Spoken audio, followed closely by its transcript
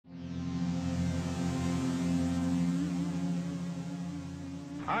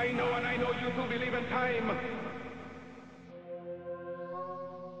I know, and I know you do believe in time.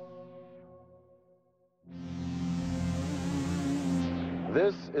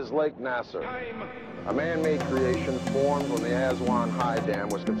 This is Lake Nasser, a man-made creation formed when the Aswan High Dam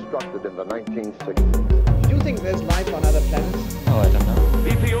was constructed in the 1960s. Do you think there's life on other planets? Oh, I don't know.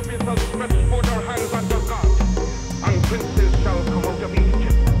 Ethiopians shall stretch forth our hands unto God, and princes shall come out of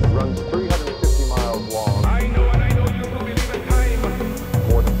Egypt. It runs 350 miles long. I know, and I know you do believe in time.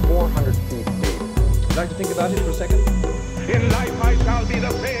 More than 400 feet deep. Would you like to think about it for a second? In life I shall be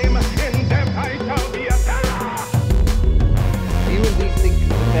the same, in death I shall be a terror. Do you indeed think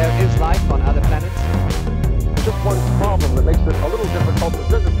there is life on other planets? There's just one problem that makes it a little difficult to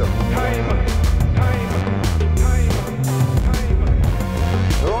visit them. Time.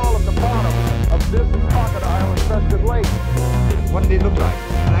 They're all at the bottom of this crocodile-infested lake. What did it look like?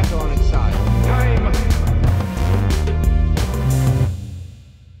 An actor on its side. Time.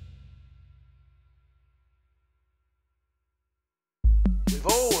 We've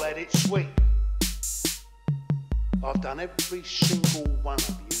all had it sweet. I've done every single one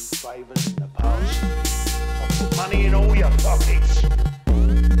of you favours in the past. I've put money in all your pockets.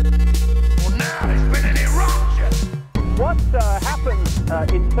 Well, now there's been an eruption. What happens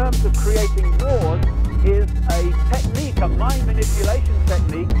in terms of creating wars is a technique, a mind manipulation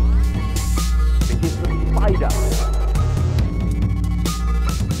technique. It is the spider.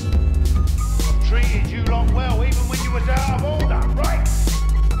 I've treated you lot well, even when you was out of order, right?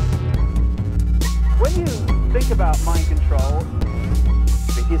 When you think about mind control,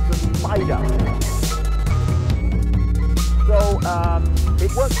 it is the spider. So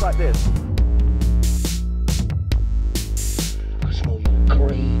it works like this. Because all your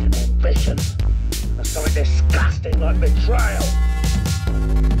greed and ambition are something disgusting like betrayal.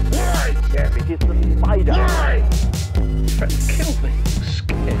 Why, Jim? It is the spider. Why? Trying to kill me. I'm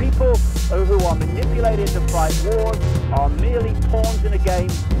scared. People who are manipulated to fight wars are merely pawns in a game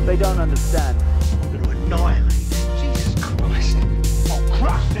they don't understand. I'm going to annihilate him. Jesus Christ. I'll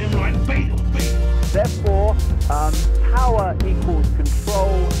crush him like beetle. Therefore, power equals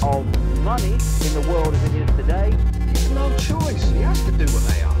control of money in the world as it is today. He's no choice. He has to do what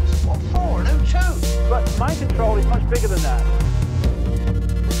they ask. What for and who to? But mind control is much bigger than that.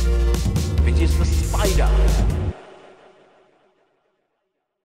 It is the spider.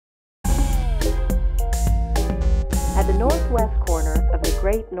 At the northwest corner of the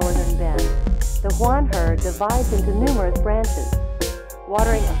Great Northern Bend, the Huanhe divides into numerous branches,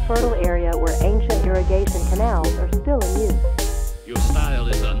 watering a fertile area where ancient irrigation canals are still in use. Your style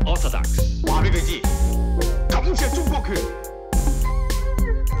is unorthodox.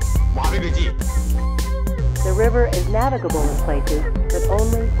 The river is navigable in places, but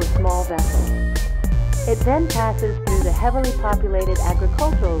only for small vessels. It then passes through the heavily populated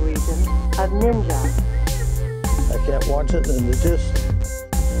agricultural region of Ninja. I can't watch it and it just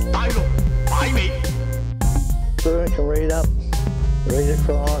burn it right up, right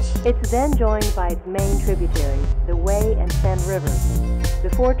across. It's then joined by its main tributaries, the Wei and Sen rivers,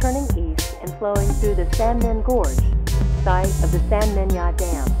 before turning east and flowing through the Sanmen Gorge, site of the Sanmenya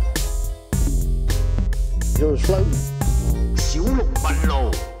Dam. It was floating.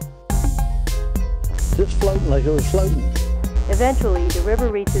 Just floating like it was floating. Eventually, the river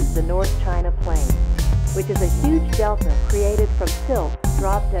reaches the North China Plain, which is a huge delta created from silt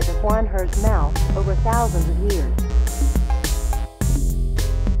dropped at the Huanhe's mouth over thousands of years.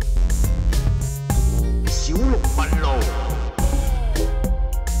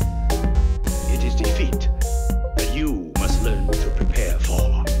 It is defeat that you must learn to prepare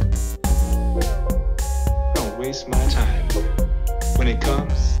for. Don't waste my time. When it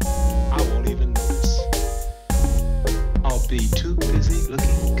comes, I won't even notice. I'll be too busy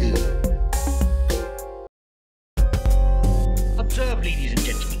looking good. Observe, ladies and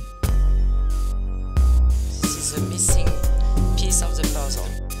gentlemen. This is a missing piece of the puzzle.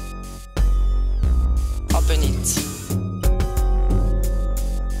 Open it.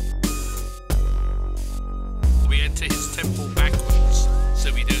 We enter his temple backwards,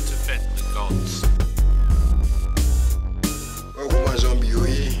 so we don't offend the gods.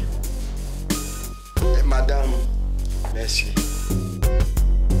 Madame, merci.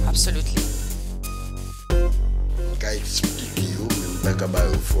 Absolutely. I speak you back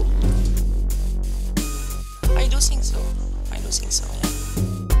about for me. I do think so. Yeah.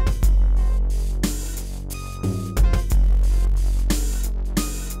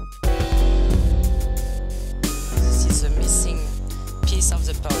 This is a missing piece of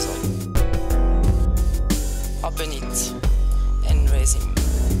the puzzle. Open it and raise him.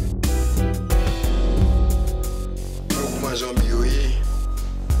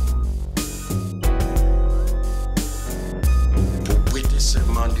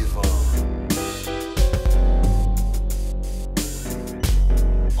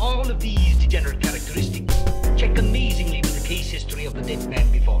 of these degenerate characteristics check amazingly with the case history of the dead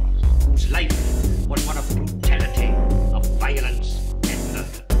man before us, whose life was one of brutality, of violence, and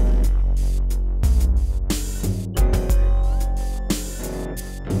murder.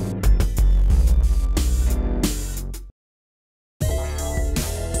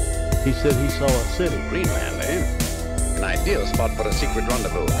 He said he saw a city. Greenland, eh? An ideal spot for a secret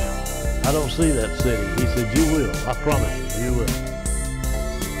rendezvous. I don't see that city. He said, you will. I promise you, you will.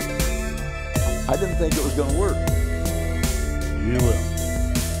 I didn't think it was going to work. You will.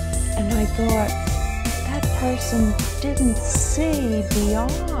 And I thought, that person didn't see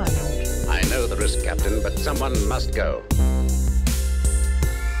beyond. I know the risk, Captain, but someone must go.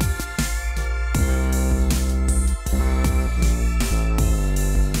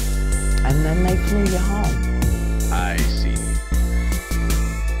 And then they flew you home. I see.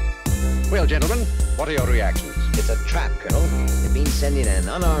 Well, gentlemen, what are your reactions? It's a trap, Colonel. It means sending an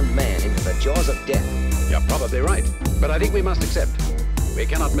unarmed man into the jaws of death. You're probably right, but I think we must accept. We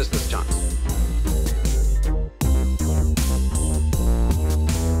cannot miss this chance.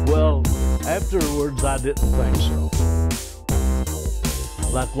 Well, afterwards, I didn't think so.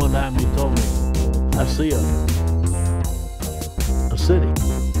 Like one time he told me, I see a city.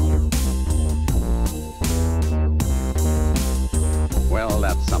 Well,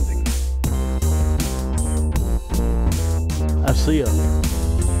 that's something. I see a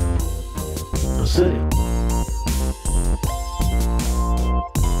city.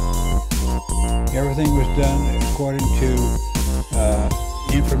 Everything was done according to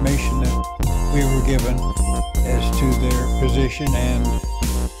information that we were given as to their position and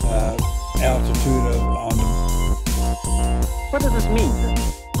altitude on them. What does this mean?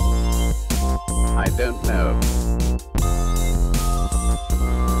 I don't know.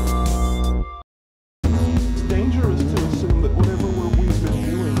 Dangerous to assume that whatever we've been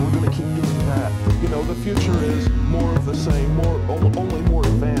doing, we're going to keep doing that. You know, the future is more of the same, only more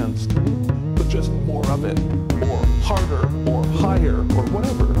advanced, but just more of it, or harder, or higher, or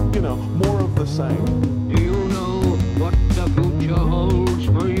whatever. You know, more of the same. Do you know what the future holds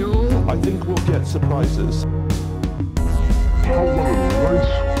for you? I think we'll get surprises. How about a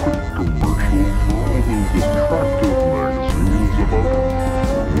nice quick commercial for all those attractive magazines about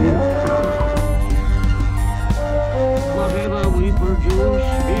warfare? Whatever we produce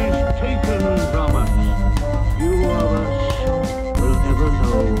is taken from us. Few of us will ever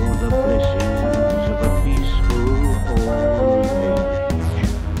know the blessings of a peaceful old age.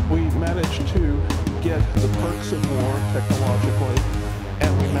 We managed to get the perks of war technologically,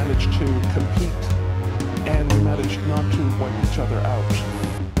 and we managed to compete, and we managed not to wipe each other out.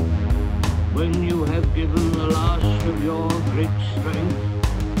 When you have given the last of your great strength,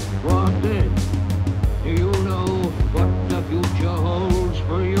 what then? Do you know what the future holds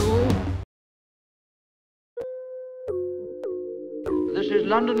for you? This is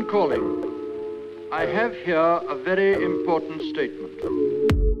London calling. I have here a very important statement.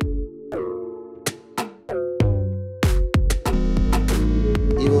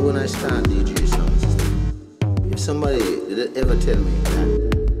 Even when I start DJ songs, if somebody did ever tell me that,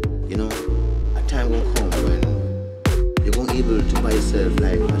 you know, a time will come when you're going to be able to buy yourself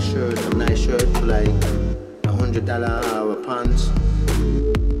like a shirt, a nice shirt for like $100 or pants,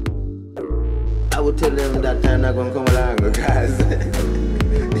 I would tell them that time not going to come along because,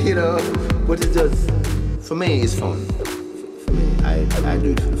 you know, but it's just, for me, it's fun. For me, I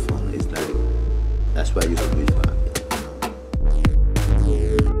do it for the fun. It's like, that's why I used to do it for.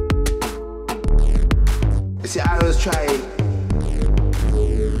 You see, I always try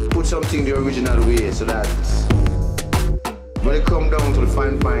put something the original way so that when it come down to the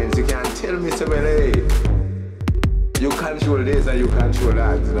fine fines, you can't tell me, so well, hey, you control this and you control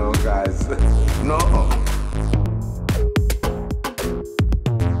that, you know, guys. No.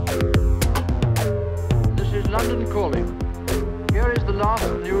 This is London calling. Here is the last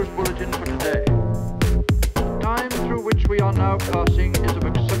news bulletin for today. Time through which we are now passing is